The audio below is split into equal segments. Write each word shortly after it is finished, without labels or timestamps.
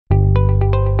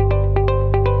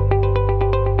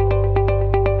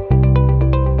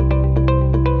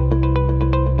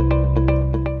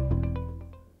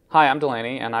Hi, I'm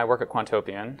Delaney, and I work at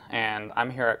Quantopian, and I'm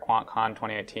here at QuantCon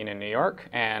 2018 in New York,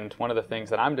 and one of the things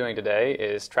that I'm doing today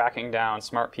is tracking down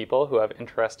smart people who have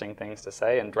interesting things to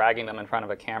say and dragging them in front of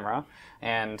a camera.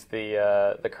 And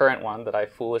the current one that I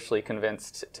foolishly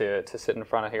convinced to sit in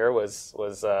front of here was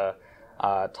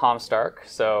Tom Starke.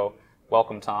 So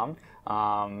welcome, Tom.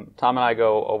 Tom and I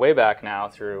go way back now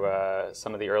through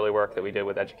some of the early work that we did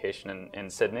with education in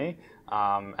Sydney.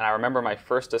 And I remember my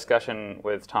first discussion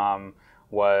with Tom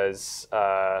was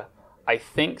I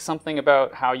think something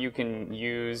about how you can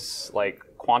use like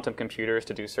quantum computers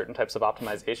to do certain types of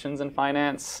optimizations in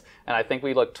finance, and I think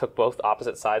we took both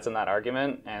opposite sides in that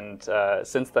argument. And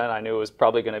since then, I knew it was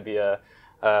probably going to be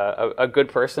a good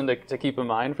person to keep in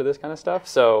mind for this kind of stuff.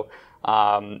 So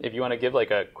if you want to give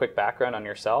like a quick background on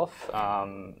yourself,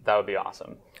 that would be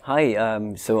awesome.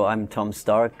 Hi, so I'm Tom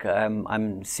Starke.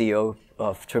 I'm CEO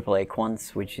of AAA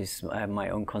Quants, which is my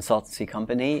own consultancy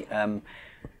company.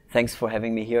 Thanks for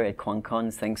having me here at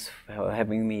QuantCon. Thanks for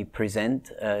having me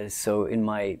present. So in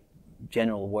my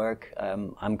general work,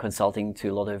 I'm consulting to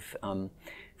a lot of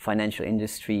financial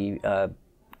industry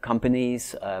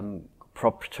companies,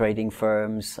 prop trading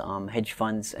firms, hedge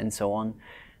funds, and so on,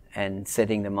 and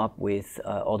setting them up with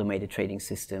automated trading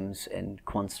systems and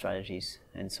quant strategies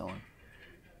and so on.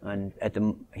 And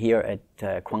here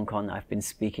at QuantCon, I've been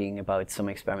speaking about some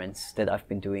experiments that I've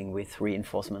been doing with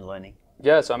reinforcement learning.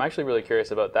 Yeah, so I'm actually really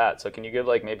curious about that. So can you give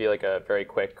maybe a very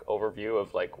quick overview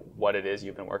of what it is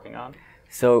you've been working on?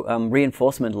 So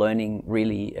reinforcement learning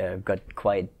really got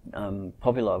quite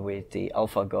popular with the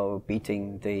AlphaGo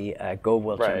beating the Go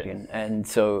world champion. And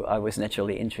so I was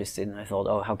naturally interested, and I thought,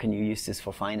 oh, how can you use this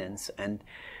for finance? And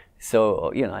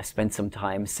so, I spent some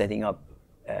time setting up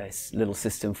a little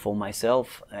system for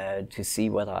myself to see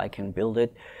whether I can build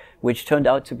it, which turned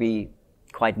out to be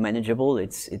quite manageable.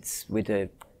 It's with the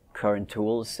current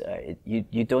tools,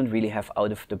 you don't really have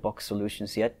out-of-the-box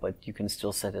solutions yet, but you can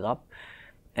still set it up.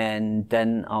 And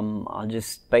then I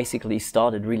just basically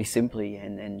started really simply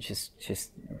and just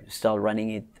start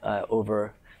running it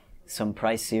over some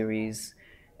price series,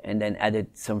 and then added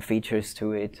some features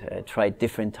to it, tried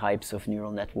different types of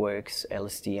neural networks,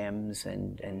 LSTMs,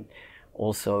 and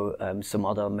also some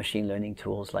other machine learning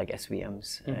tools like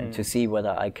SVMs, to see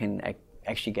whether I can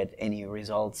actually get any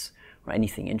results or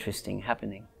anything interesting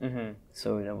happening.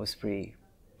 So that was pretty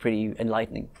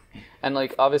enlightening. And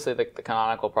obviously the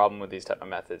canonical problem with these type of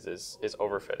methods is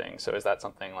overfitting. So is that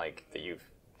something that you've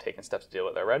taken steps to deal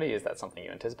with already? Is that something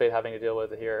you anticipate having to deal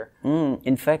with here?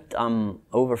 In fact,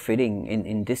 overfitting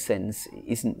in this sense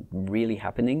isn't really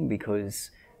happening,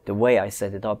 because the way I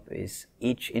set it up is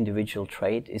each individual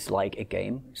trade is like a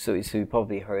game. So you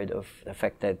probably heard of the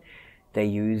fact that they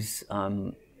use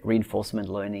reinforcement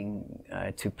learning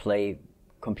to play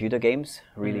computer games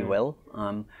really well.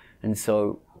 And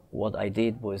so what I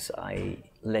did was I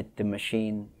let the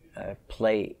machine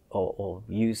play or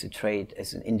use a trade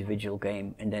as an individual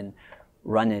game, and then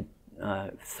run it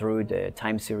through the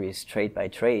time series trade by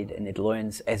trade, and it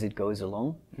learns as it goes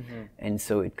along. And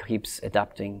so it keeps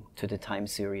adapting to the time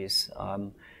series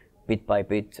bit by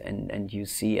bit, and you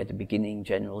see at the beginning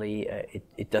generally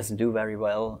it doesn't do very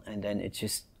well, and then it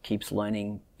just keeps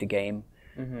learning the game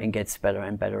and gets better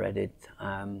and better at it,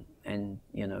 and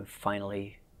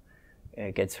finally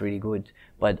gets really good.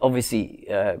 But obviously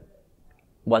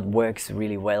what works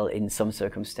really well in some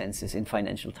circumstances in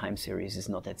financial time series is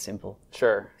not that simple.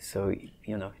 Sure. So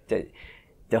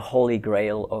the holy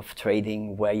grail of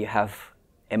trading, where you have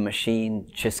a machine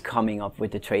just coming up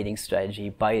with the trading strategy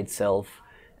by itself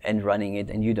and running it,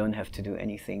 and you don't have to do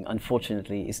anything,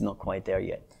 unfortunately is not quite there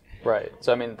yet. Right.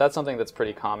 So I mean, that's something that's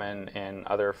pretty common in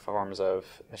other forms of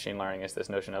machine learning, is this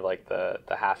notion of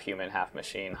the half human, half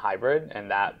machine hybrid,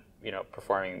 and that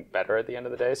performing better at the end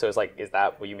of the day. So is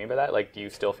that what you mean by that? Do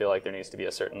you still feel like there needs to be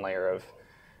a certain layer of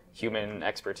human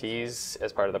expertise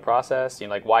as part of the process?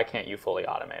 Why can't you fully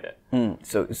automate it?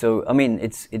 So I mean,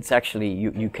 it's actually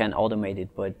you can automate it,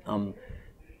 but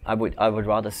I would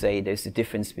rather say there's a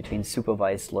difference between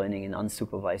supervised learning and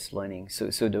unsupervised learning.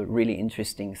 So the really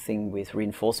interesting thing with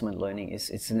reinforcement learning is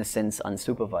it's in a sense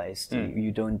unsupervised.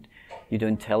 You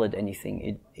don't tell it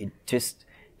anything. It just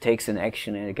takes an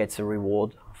action and it gets a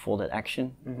reward for that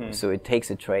action. So it takes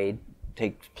a trade,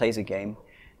 plays a game,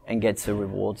 and gets a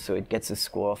reward. So it gets a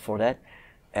score for that.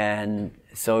 And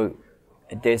so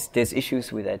there's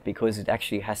issues with that, because it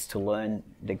actually has to learn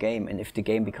the game, and if the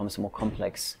game becomes more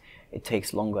complex, it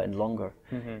takes longer and longer.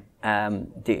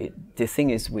 The thing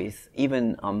is, with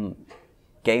even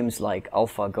games like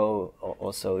AlphaGo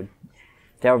or so,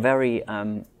 they're very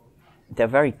they're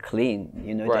very clean.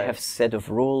 You know, Right. they have a set of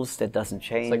rules that doesn't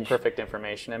change. It's like perfect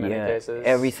information in many cases.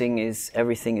 Everything is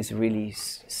really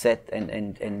set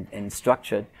and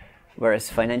structured, whereas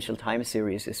financial time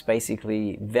series is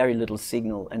basically very little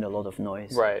signal and a lot of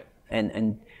noise. Right.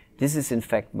 And this is in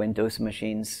fact when those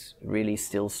machines really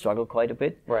still struggle quite a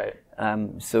bit. Right.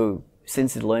 So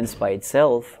since it learns by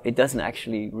itself, it doesn't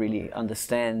actually really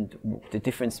understand the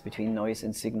difference between noise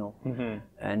and signal,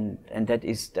 and that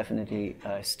is definitely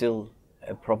still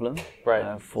a problem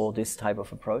Right. for this type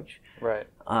of approach. Right.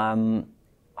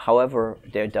 However,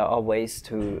 there are ways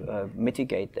to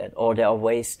mitigate that, or there are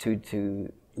ways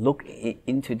to look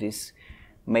into this,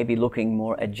 maybe looking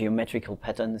more at geometrical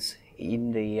patterns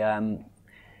in the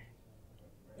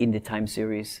time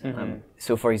series.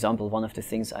 So, for example, one of the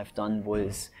things I've done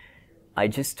was I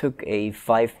just took a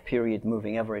 5-period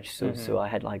moving average. So I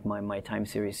had like my time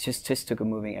series, just took a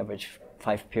moving average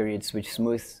 5 periods, which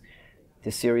smooths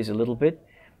the series a little bit.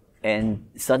 And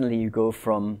suddenly you go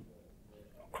from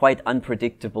quite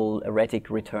unpredictable, erratic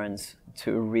returns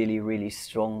to a really, really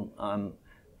strong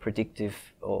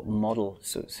predictive model.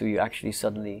 So you actually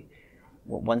suddenly,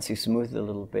 once you smooth it a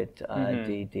little bit,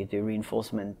 the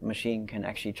reinforcement machine can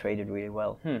actually trade it really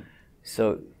well.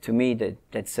 So to me,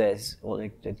 that says,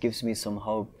 or that gives me some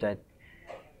hope that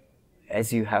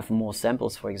as you have more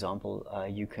samples, for example,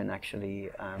 you can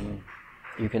actually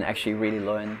really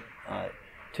learn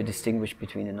to distinguish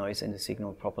between the noise and the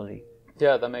signal properly.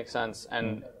 Yeah, that makes sense.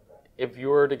 And if you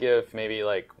were to give maybe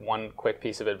like one quick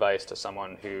piece of advice to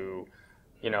someone who,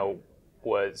 you know,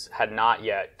 had not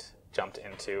yet jumped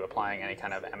into applying any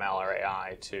kind of ML or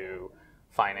AI to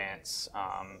finance,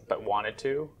 but wanted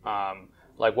to,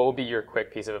 like what would be your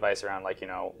quick piece of advice around, like, you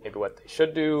know, maybe what they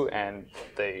should do and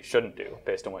they shouldn't do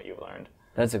based on what you've learned?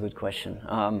 That's a good question.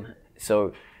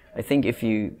 So I think if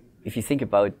you think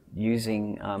about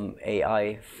using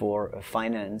AI for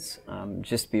finance,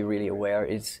 just be really aware.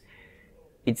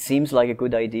 It seems like a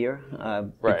good idea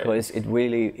because it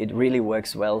really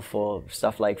works well for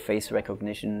stuff like face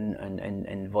recognition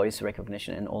and voice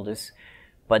recognition and all this.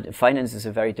 But finance is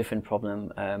a very different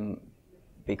problem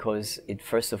because it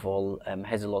first of all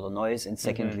has a lot of noise, and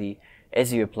secondly,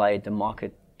 as you apply it, the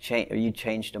market you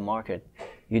change the market.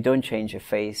 You don't change a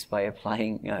face by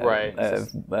applying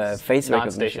face recognition.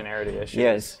 Non-stationarity issues.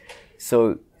 Yes.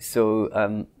 So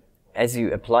as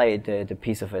you apply it, the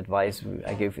piece of advice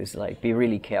I give is like, be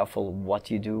really careful what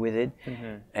you do with it.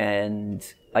 And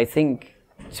I think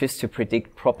just to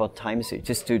predict proper time series,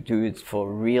 just to do it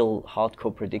for real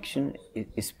hardcore prediction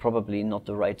is probably not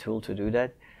the right tool to do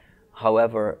that.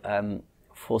 However,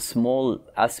 for small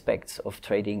aspects of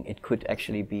trading, it could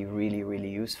actually be really, really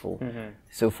useful.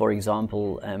 So for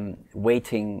example,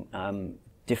 weighting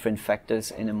different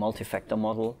factors in a multi-factor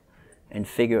model and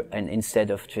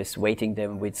instead of just weighting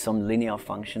them with some linear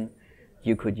function,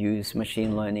 you could use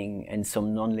machine learning and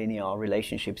some nonlinear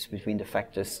relationships between the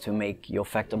factors to make your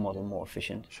factor model more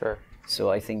efficient. Sure.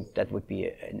 So I think that would be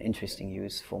an interesting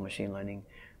use for machine learning.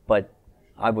 But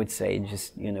I would say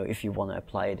just, you know, if you want to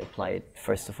apply it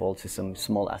first of all to some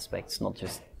small aspects, not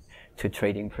just to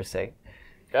trading per se.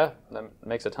 Yeah, that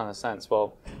makes a ton of sense.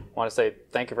 Well, I want to say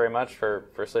thank you very much for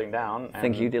sitting down. And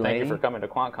thank you, Delaney. Thank you for coming to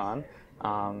QuantCon.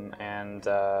 And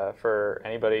for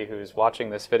anybody who's watching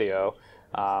this video,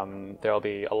 there will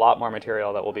be a lot more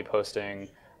material that we'll be posting.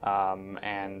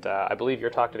 And I believe your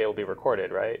talk today will be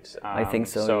recorded, right? I think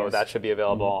so. So yes. that should be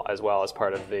available as well as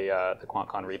part of the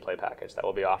QuantCon replay package that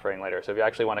we'll be offering later. So if you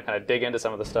actually want to kind of dig into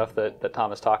some of the stuff that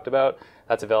Thomas talked about,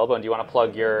 that's available. And do you want to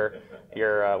plug your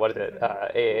what is it,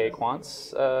 AAA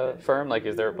Quants firm? Like,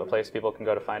 is there a place people can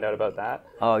go to find out about that?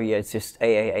 Oh yeah, it's just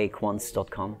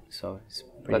aaaquants.com. So it's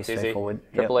pretty straightforward.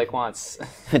 AAA Quants.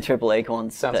 AAA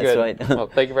Quants. Sounds That's good. right. Well,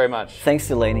 thank you very much. Thanks,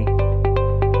 Delaney.